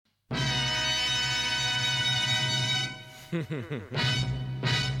Aïe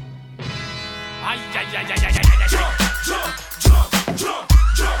aïe aïe aïe aïe aïe aïe.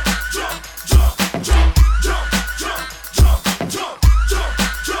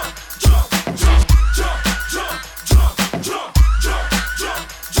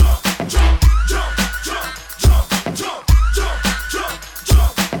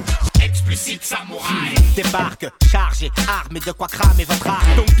 Explicite samouraï. Débarque, chargé, armé de quoi cramer votre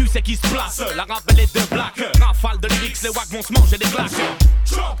arme. Donc tu sais qui se place, la rappelle est de black. Rafale de lyrics, les wack vont se manger des claques.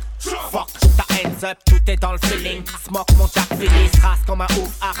 Fuck ta hands up, tout est dans le feeling. Smoke mon jack Phillies, race comme un ouf.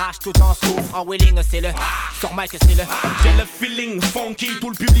 Arrache tout en souffle, en wheeling c'est le. Sur mic c'est le. J'ai le feeling funky, tout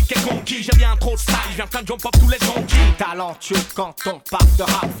le public est conquis. J'ai bien trop de style, je viens de jump up tous les junkies. Talentueux quand on parle de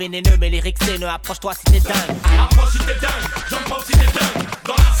rap vénéneux, mais lyrics c'est ne approche-toi si t'es dingue. Approche si t'es dingue, jump up si t'es dingue.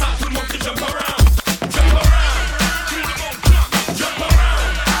 Dans la salle tout le monde crie jump around. Jump around. Jump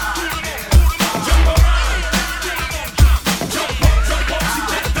around. Jump around. Jump up si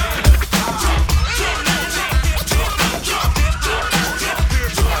t'es dingue.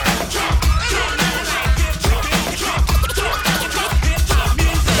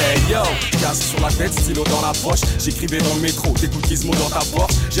 Hey yo, casse sur la tête, stylo dans la poche. J'écrivais dans le métro, t'écoutes Gizmo dans ta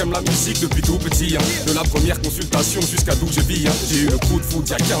Porsche. J'aime la musique depuis tout petit, hein. De la première consultation jusqu'à d'où je vis, hein. J'ai eu le coup de foudre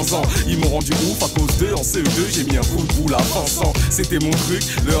il y a 15 ans. Ils m'ont rendu ouf à cause d'eux. En CE2 j'ai mis un coup de boule à Vincent. C'était mon truc,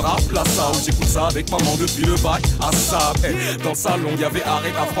 le rap, la soul. J'écoute ça avec maman depuis le bac à ça. Hey, dans le salon y'avait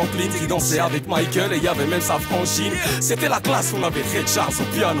Aretha Franklin qui dansait avec Michael. Et y'avait même sa frangine. C'était la classe, on avait Ray Charles au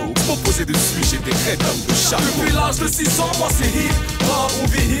piano. Je posé dessus, j'étais très comme de chameau. Depuis l'âge de 6 ans, moi c'est hip hop, on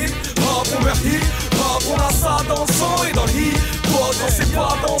vit hip hop, on meurt hip hop, on a ça dans le sang et dans le hip hop. Non c'est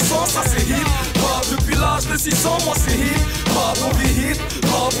pas dansant, ça c'est hip hop. Depuis l'âge de 6 ans, moi c'est hip hop, on vit hip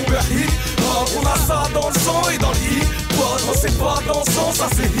hop, on meurt hip hop, on a ça dans le sang et dans le hip hop. Non c'est pas dansant, ça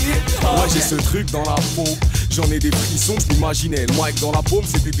c'est hip hop. Ouais j'ai ce truc dans la peau, j'en ai des frissons, je m'imaginais le mic dans la paume,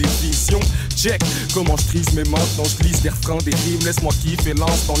 c'était des visions. Check, comment je trise mes mains, quand je glisse des refrains, des rimes, laisse-moi kiffer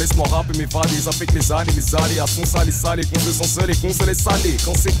l'instant, laisse-moi rapper mes valises avec les années, les aléas sont salés, salés, qu'on se sent seul et qu'on se laisse aller.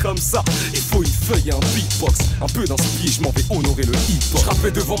 Quand c'est comme ça, il faut une feuille et un beatbox, un peu d'inspiration, je m'en vais honorer le hip-hop. Je rappais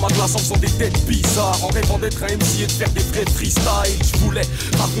devant ma classe en faisant des têtes bizarres, en rêvant d'être un MC et de faire des vrais freestyles. Je voulais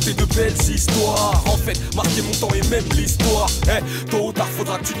raconter de belles histoires, en fait, marquer mon temps et même l'histoire. Hey, tôt ou tard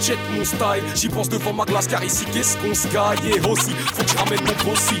faudra que tu check mon style. J'y pense devant ma glace car ici qu'est-ce qu'on se gagne. Et aussi, faut que je ramène mon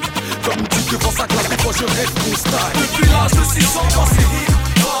possible. Comme une petite devant sa glace, des fois je rêve mon style. Depuis l'âge de 6 ans, moi c'est hip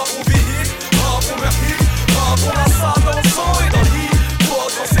hop, on vit hip hop, on meurt hip hop, on a ça dans le sang et dans le hip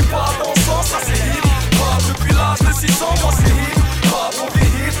hop. Non c'est pas dansant, ça c'est hip hop. Depuis l'âge de 6 ans, moi c'est hip hop, on vit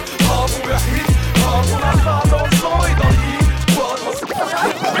hip hop, on meurt hip hop, on a ça dans le sang et dans le hip hop. Non c'est pas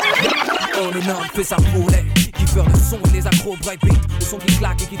on est énorme, fait sa poulet. Kiffeur de son et les accros breakbeat. Le son qui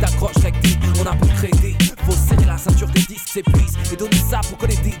claque et qui t'accroche recti. On a peu de crédit, faut serrer la ceinture des disques, c'est pisse. Et donner ça pour que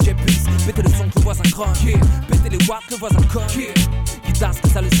les DJ puissent péter le son que le voisin croque, yeah. Péter les watts que le voisin coque, yeah. Guitare, que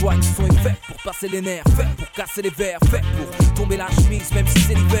ça le soigne, le son est fait pour passer les nerfs, fait pour casser les verres, fait pour tomber la chemise même si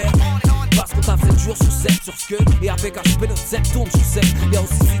c'est l'hiver. Parce qu'on tape 7 jours sur 7 sur Skull. Et avec HP notre 7 tourne sur 7. Y'a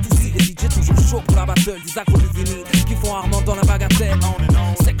aussi C2C, les DJ toujours chauds pour la battle. Des accros du vinyle qui font rarement dans la bagatelle.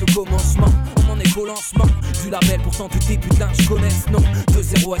 C'est que le commencement, on en est qu'au lancement du label, pourtant tu dis putain je connais ce nom.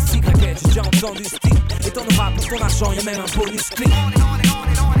 2-0 SY, j'ai déjà entendu ce titre. Et t'en auras pour ton argent, y'a même un bonus clip.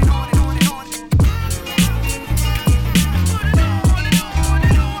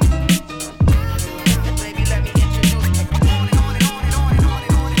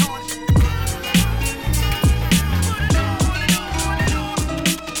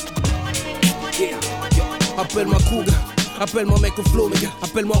 Appelle-moi Krug, appelle-moi mec au flow, méga.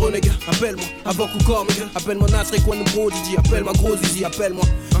 Appelle-moi Renégat, appelle-moi avant coup corps, méga. Appelle-moi Nasri, quoi nous gros Didi. Appelle-moi gros Zizi, appelle-moi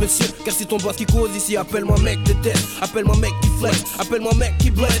monsieur, car c'est ton boss qui cause ici. Appelle-moi mec de tête, appelle-moi mec qui flex, appelle-moi mec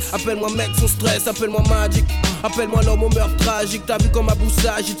qui blesse, appelle-moi mec son stress, appelle-moi Magic. Appelle-moi l'homme au meurtre tragique, t'as vu comme ma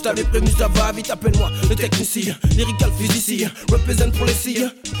boussage, je t'avais prévenu ça va vite. Appelle-moi le technicien, lyrical physicien, représente pour les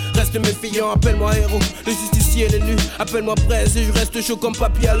filles. Reste méfiant, appelle-moi héros, le justicier, l'élu. Appelle-moi Braise et je reste chaud comme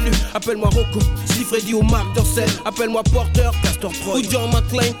papier alu. Appelle-moi Rocco, Steve Freddy ou Marc Dorcel. Appelle-moi Porter, Castor Troy ou John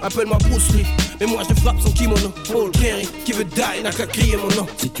McClane. Appelle-moi Bruce Lee, mais moi je frappe son kimono. Paul Kerry, qui veut die, n'a qu'à crier mon nom.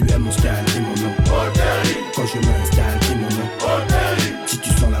 Si tu aimes mon style, dis mon nom. Paul Kerry. Quand je m'installe, dis mon nom. Paul Kerry. Si tu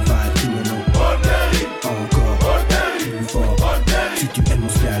sens la vibe, dis mon nom. Paul Kerry. Encore, Paul Kerry. Plus fort, Paul Kerry. Si tu aimes mon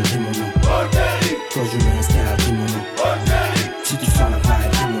style, dis mon nom. Paul Kerry. Quand je m'installe, dis mon nom. Paul Kerry. Si tu sens la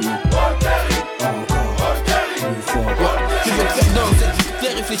vibe, dis mon nom. Paul Kerry. Encore, Paul Kerry. Plus fort, Paul Kerry. Je veux te faire danser,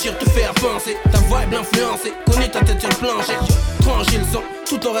 clair et réfléchir, te faire penser. Ta vibe l'influencer, connais ta tête sur le plancher. Trancher le son,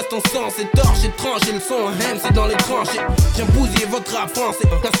 tout en restant sensé. Torcher, trancher le son, c'est dans les tranchées. Viens bousiller votre rap français,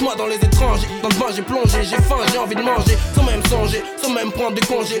 place-moi dans les étrangers. Dans le bain j'ai plongé, j'ai faim, j'ai envie de manger. Sans même songer, sans même prendre de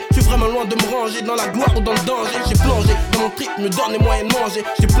congé. Je suis vraiment loin de me ranger, dans la gloire ou dans le danger. J'ai plongé dans mon trip, me donne les moyens de manger.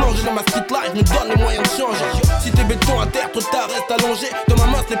 J'ai plongé dans ma street life, me donne les moyens de changer. Si t'es béton à terre, trop tard, reste allongé. Dans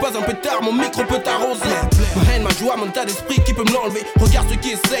ma main ce n'est pas un pétard, mon micro peut t'arroser. Ma haine, ma joie, mon tas d'esprit qui peut me l'enlever. Regarde ceux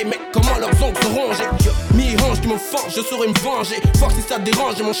qui essayent, mec, comment leurs ongles se rongent. Mi-range qui me forge, je saurais me venger. Fuck si ça te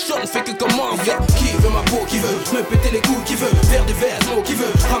dérange, mon shot ne fait que commencer. Qui veut ma peau, qui veut me péter les couilles, qui veut faire des vêtements, qui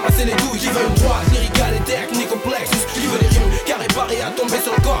veut ramasser les douilles, qui veut une droite lyricale et technique complexe, qui veut les rimes carré paré à tomber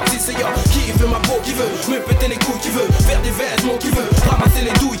sur le corps. Si c'est yo, qui veut ma peau, qui veut me péter les couilles, qui veut faire des vêtements, qui veut ramasser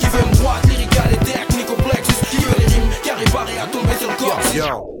les douilles, qui veut une droite lyricale et technique complexe, qui veut les rimes carré paré à tomber sur le corps.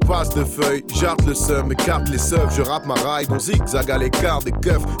 Yo, passe de feuilles, j'arte le seum, écarte les seufs, je rappe ma ride, on zigzag à l'écart des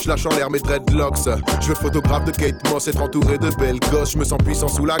keufs, je lâche en l'air mes dreadlocks. Je veux photographe de Kate Moss, être entouré de belles gosses, je me sens puissant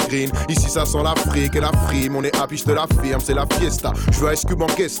sous la green. Ici ça sent l'Afrique et la frime, on est happy, je te l'affirme, c'est la fiesta. Je veux Ice Cube en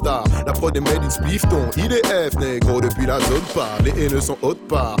Kesta, la prod est made in splifton. IDF négro depuis la zone par, les haineux sont haute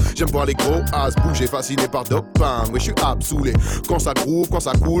part. J'aime voir les gros as bouger, fasciné par Dog Pound. Oui, je suis absoulé, quand ça groove, quand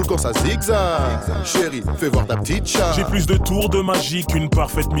ça coule, quand ça zigzag. Chérie, fais voir ta petite chat. J'ai plus de tours de magie qu'une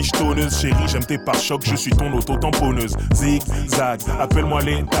parfaite michetonneuse. Chérie, j'aime tes pare-chocs, je suis ton auto-tamponneuse. Zig-zag, appelle-moi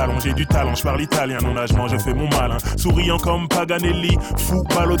les talons, j'ai du talent, je parle italien, non nagement, j'ai fait mon malin. Souriant comme Paganelli, fou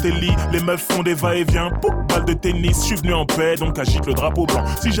Balotelli, les meufs font des va-et-vient, poup, balle de tennis, je suis venu en paix, donc agite le drapeau blanc.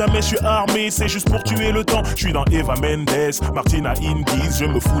 Si jamais je suis armé, c'est juste pour tuer le temps. Je suis dans Eva Mendes, Martina Hingis, je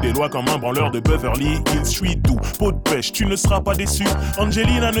me fous des lois comme un branleur de Beverly Hills. Je suis doux, peau de pêche, tu ne seras pas déçu.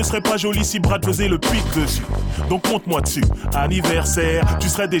 Angelina ne serait pas jolie si Brad faisait le pic dessus. Donc compte-moi dessus, anniversaire, tu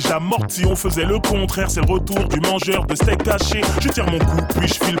serais déjà morte si on faisait le contraire. C'est le retour du mangeur de steak haché. Je tire mon coup, puis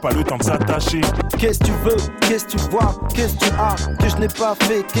je file pas le temps de s'attacher. Qu'est-ce que tu veux, qu'est-ce que tu vois, qu'est-ce que tu as, que je n'ai pas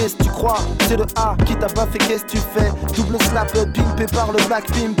fait, qu'est-ce que tu crois, c'est le A qui t'a pas fait, qu'est-ce que tu fais. Double slap, pimpé par le black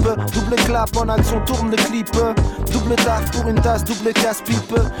pimp, double clap en action, tourne le clip, double taf pour une tasse, double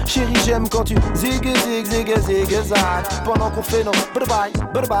casse-pipe. Chérie, j'aime quand tu zig, zag, pendant qu'on fait nos bye-bye.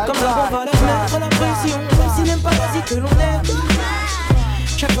 Comme là, on va leur mettre la pression, même s'il n'aime pas vas-y que l'on aime.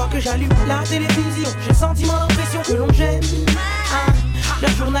 Chaque fois que j'allume la télévision, j'ai le sentiment, l'impression que l'on gêne. Le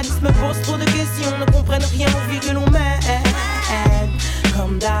journaliste me pose trop de questions, ne comprennent rien au vu que l'on mène.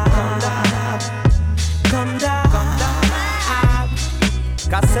 Comme d'hab, comme d'hab.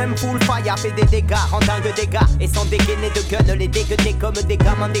 Kassem full fire fait des dégâts, rend dingue de dégâts. Et sans dégainer de gun, les dégueuler comme des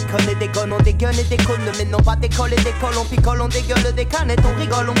gamins déconnent et déconne. On dégueule et déconne, mais non pas décolle et décolle. On picole, on dégueule des canettes, on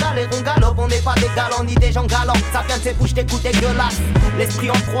rigole, on galère, on galope. On n'est pas des galants ni des gens galants. Ça vient de ses bouches, des coups dégueulasses. L'esprit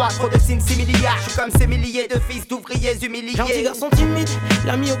en proie, trop de signes similiaires. Je suis comme ces milliers de fils d'ouvriers humiliés. Gentil garçon timide,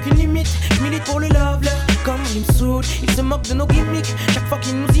 l'ami aucune limite. Je milite pour le love, comme il me saoule. Il se moque de nos gimmicks. Chaque fois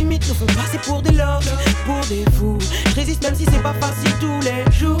qu'ils nous imitent, nous font passer pour des love, pour des fous. Je résiste même si c'est pas facile tous les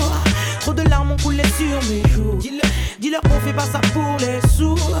jours. Trop de larmes ont coulé sur mes joues. Dis-leur qu'on fait pas ça pour les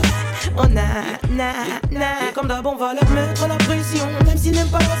sous. Oh na. Et comme d'hab on va leur mettre la pression, même s'ils n'aiment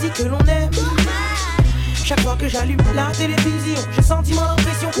pas vas-y que l'on aime. Chaque fois que j'allume la télévision, j'ai le sentiment,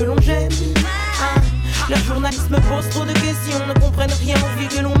 l'impression que l'on gêne. Le journaliste me pose trop de questions, ne comprennent rien au vu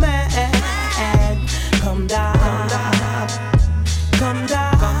que l'on mène. Comme d'hab, comme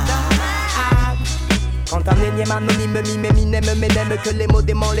d'hab. Quand un énième anonyme m'aime, que les mots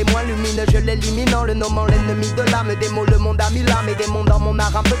déments les moins lumineux, je l'élimine en le nommant l'ennemi de l'âme. Des mots, le monde a mis l'âme et des mondes dans mon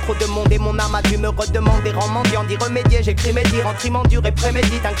art. Un peu trop de monde et mon âme a dû me redemander. En mendiant d'y remédier, j'écris mes dires en trimant dur et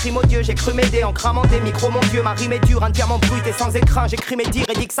prémédite. Un crime odieux, j'ai cru m'aider en cramant des micros. Mon Dieu, ma rime est dure, un diamant brut et sans écrin. J'écris mes dires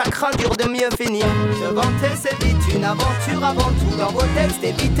et dis que ça craint dur de mieux finir. Se vanter, c'est vite une aventure avant tout. Dans vos textes,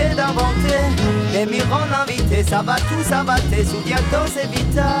 évitez d'inventer. Les murs en invité, ça va tout, ça va tes souviens-toi, c'est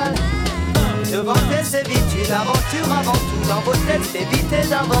vital. Se vanter c'est vite une aventure avant tout. Dans vos textes évitez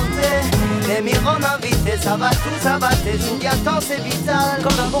d'inventer. Les mires en invité, ça va tout, ça va tes souviens-toi, c'est vital.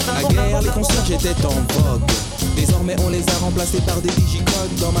 À guerre, les concerts j'étais en vogue. Désormais on les a remplacés par des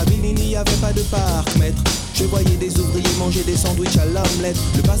digicodes. Dans ma ville il n'y avait pas de parc-mètre. Je voyais des ouvriers manger des sandwichs à l'omelette.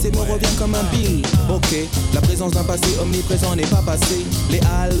 Le passé me revient comme un bill. Ok, la présence d'un passé omniprésent n'est pas passé. Les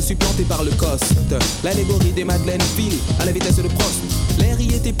halles supplantées par le coste. L'allégorie des Madeleines file à la vitesse de Prost. L'air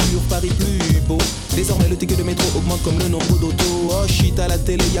y était pur, Paris plus beau. Désormais le ticket de métro augmente comme le nombre d'autos. Oh shit, à la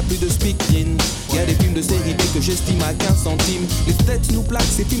télé y a plus de speaking. Y a des films de série B que j'estime à 15 centimes. Les têtes nous plaquent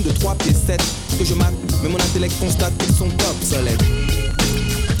ces films de 3 pieds 7 que je mate, mais mon intellect constate qu'ils sont obsolètes.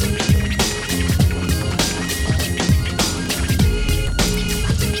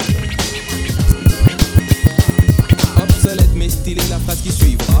 Obsolète mais stylé, la phrase qui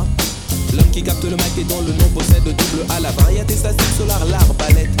suivra. sa zip solar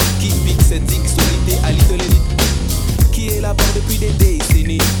l'arbalète. Qui pique cette zig solité à l'élite. Qui est là-bas depuis des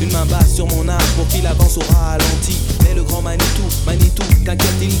décennies. Une main basse sur mon arme pour qu'il avance au ralenti. Mais le grand Manitou,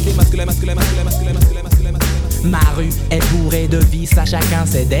 qu'inquiète-t-il? Démasque la masque. Ma rue est bourrée de vices, à chacun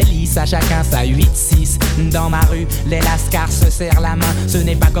ses délices, à chacun sa 8-6. Dans ma rue, les lascars se serrent la main. Ce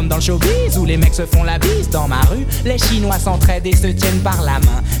n'est pas comme dans le showbiz où les mecs se font la bise. Dans ma rue, les Chinois s'entraident et se tiennent par la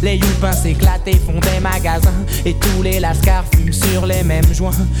main. Les youpins s'éclatent et font des magasins. Et tous les lascars fument sur les mêmes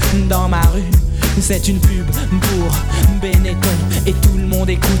joints. Dans ma rue, c'est une pub pour Benetton. Et tout le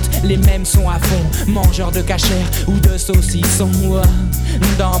monde écoute les mêmes sons à fond. Mangeurs de cachère ou de saucissons.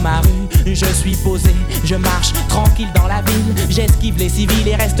 Dans ma rue, je suis posé, je marche tranquille dans la ville. J'esquive les civils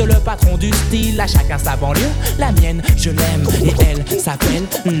et reste le patron du style. À chacun sa banlieue, la mienne je l'aime. Et elle s'appelle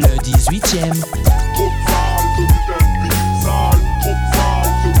le 18e.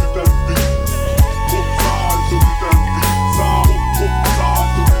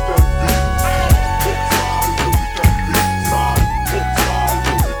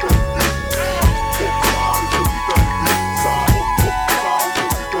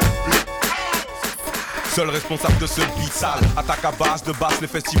 Seul responsable de ce beat sale. Attaque à base de basse, les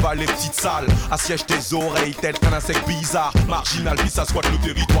festivals, les petites salles. Assiège tes oreilles tel qu'un insecte bizarre. Marginal, puis ça squatte le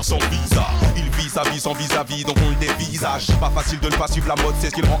territoire sans visa. Il vise sa vie sans vis-à-vis, donc on le dévisage. Pas facile de ne pas suivre la mode, c'est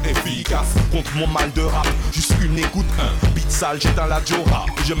ce qui le rend efficace. Contre mon mal de rap, juste une écoute, un beat sale, j'éteins la Jora.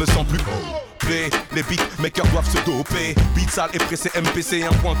 Je me sens plus les beatmakers doivent se doper. Beat sale et pressé MPC,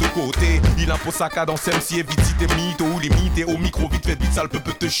 un point de côté. Il impose sa cadence MC, évite si t'es mytho ou limité. Au micro vite fait, beat sale peut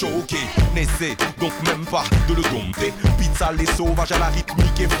te choquer. N'essaie donc même pas de le dompter. Beat sale et sauvage à la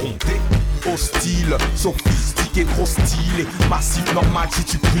rythmique effrontée. Hostile, sophistiqué, trop stylé. Massif, normal si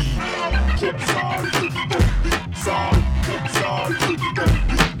tu cries.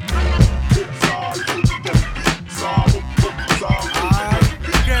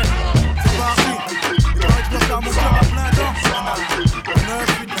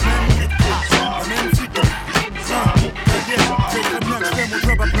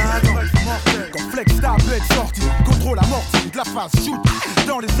 Sortie, contrôle amorti, de la phase shoot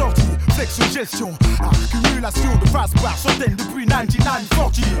dans les sorties, flexion gestion, accumulation de phase par centaines depuis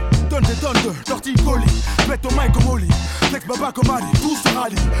 1940. Donne des tonnes de torticolis, pète au mic comme Oli, flex baba comme Ali, tout se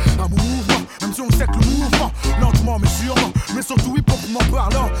rallie à mon mouvement, même si on sait que le mouvement, lentement mais sûrement, mais surtout hip-hopement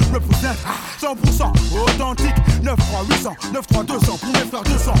parlant, représente 100% authentique, 93800, 93200 pour mes frères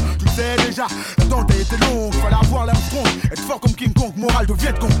 200. Tu sais déjà, la tente a été longue, fallait avoir l'Armstrong, être fort comme King Kong, morale de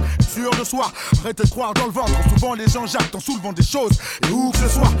Vietcong, sûr de soi, arrêtez de croire dans le ventre, souvent les gens jactent en soulevant des choses, et où que ce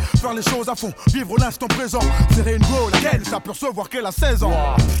soit, faire les choses à fond, vivre l'instant présent, serrer une go, laquelle s'apercevoir qu'elle a 16 ans.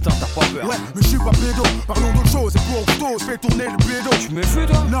 Wow, putain, t'as pas peur. Ouais, mais je suis pas pédo, parlons d'autre chose, et pour auto, fais tourner le pédo. Tu me fais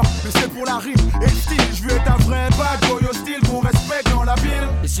toi? Non, mais c'est pour la rime et le style, je veux être un vrai bad boy hostile qu'on respecte dans la ville.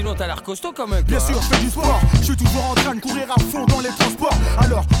 Et sinon t'as l'air costaud quand même. Bien sûr, je fais du sport, je suis toujours en train de courir à fond dans les transports.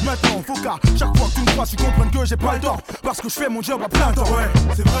 Alors maintenant, faut qu'à chaque fois que tu me crois, tu comprennes que j'ai pas le temps, parce que je fais mon job à plein temps. Ouais,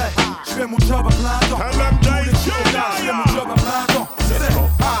 c'est vrai, je fais mon job à plein temps. Tous les jours, je fais mon job à plein temps.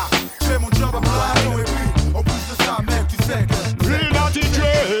 Je fais mon job à plein temps. Et puis, en plus de ça, mec, tu sais que Real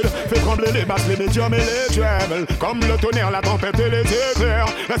attitude fait trembler les masses, les médiums et les trebles. Comme le tonnerre, la tempête et les éclairs.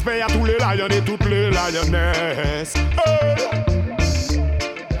 Respect à tous les lions et toutes les lionesses.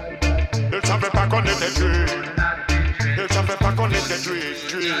 Ils savaient pas qu'on était tués. Ils savaient pas qu'on était tués.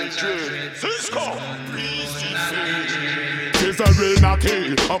 Cisco, c'est un real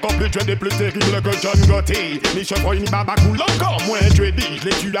maquis, encore plus tué, plus terrible que John Gotti. Ni chevreuil ni babacool, encore moins tué dit. Je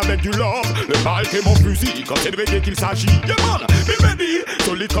les tue avec du love, le bike et mon fusil. Quand c'est de reggae qu'il s'agit, yeah man, be ready.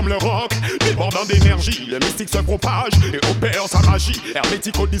 Solide comme le rock, débordant d'énergie. Le mystique se propage et opère sa magie.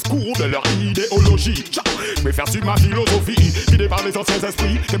 Hermétique au discours de leur idéologie. Je vais faire suivre ma philosophie, guidée par les anciens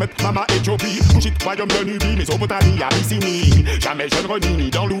esprits. Je vais mettre Mama Éthiopie, Couchit, royaume de Nubie, Mésopotamie, Abyssinie. Jamais je ne renie, ni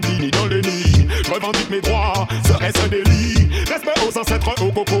dans l'oubli, ni dans le nid. Je revendique mes droits, serait-ce un délit? Respect aux ancêtres,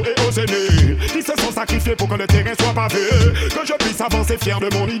 aux cocos et aux aînés qui se sont sacrifiés pour que le terrain soit pavé. Que je puisse avancer fier de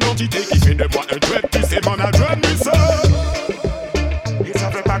mon identité qui fait de moi un dread, puis c'est mon adrenaline. Ils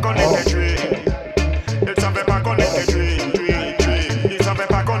savaient pas qu'on était tués. Ils savaient pas qu'on était tués. Ils savaient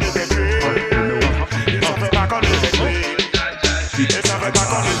pas qu'on était tués. Ils savaient pas qu'on était tués. Ils savaient pas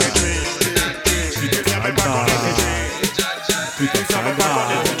qu'on était tués. Ils savaient pas qu'on était tués. Ils savaient pas qu'on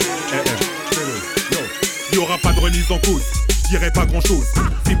était tués. Y'aura pas de remise en cause, je dirais pas grand chose.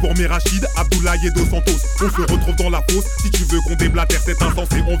 C'est pour mes Rachid, Abdoulaye et Dos Santos. On se retrouve dans la fosse, si tu veux qu'on déblatère c'est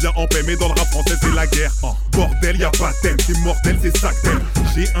insensé. On vient en paix mais dans le rap français c'est la guerre. Bordel, y a pas thème, c'est mortel, c'est ça que t'aimes.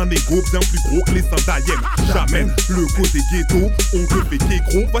 J'ai un ego bien plus gros que les seins d'Ayem. J'amène le côté ghetto, on te fait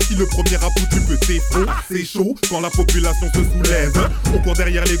qu'égro. Voici le premier rap où tu peux t'effondrer. C'est chaud quand la population se soulève. On court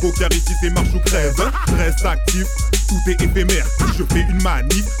derrière l'ego car ici c'est marche ou crève. Reste actif, tout est éphémère. Si je fais une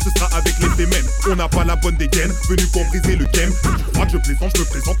manif, ce sera avec les fémènes. On n'a pas la bonne dégaine, venu pour briser le game. Tu crois que je plaisante, je me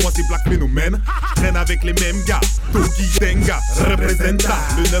présente, moi c'est Black Phénomène. Je traîne avec les mêmes gars, Togi Tenga, représenta.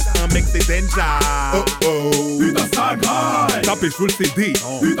 Le 9-1 mec c'est Denja. Oh oh, putain ça graille. T'as pécho le CD,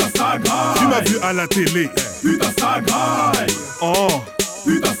 putain ça graille. Tu m'as vu à la télé, putain ça graille. Oh,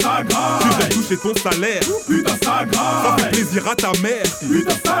 putain ça graille. Tu viens toucher ton salaire, putain ça graille. Ça fait plaisir à ta mère,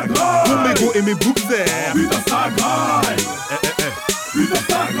 putain ça graille. Pour mes go et mes boxers, putain ça graille. Putain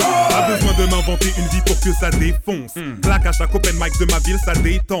ça graille. Pas besoin de m'inventer une vie pour que ça défonce. Claque à chaque open mic de ma ville, ça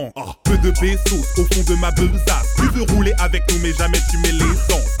détend. Peu de pesos au fond de ma besace. Tu veux rouler avec nous mais jamais tu mets les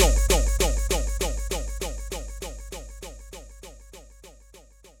sens.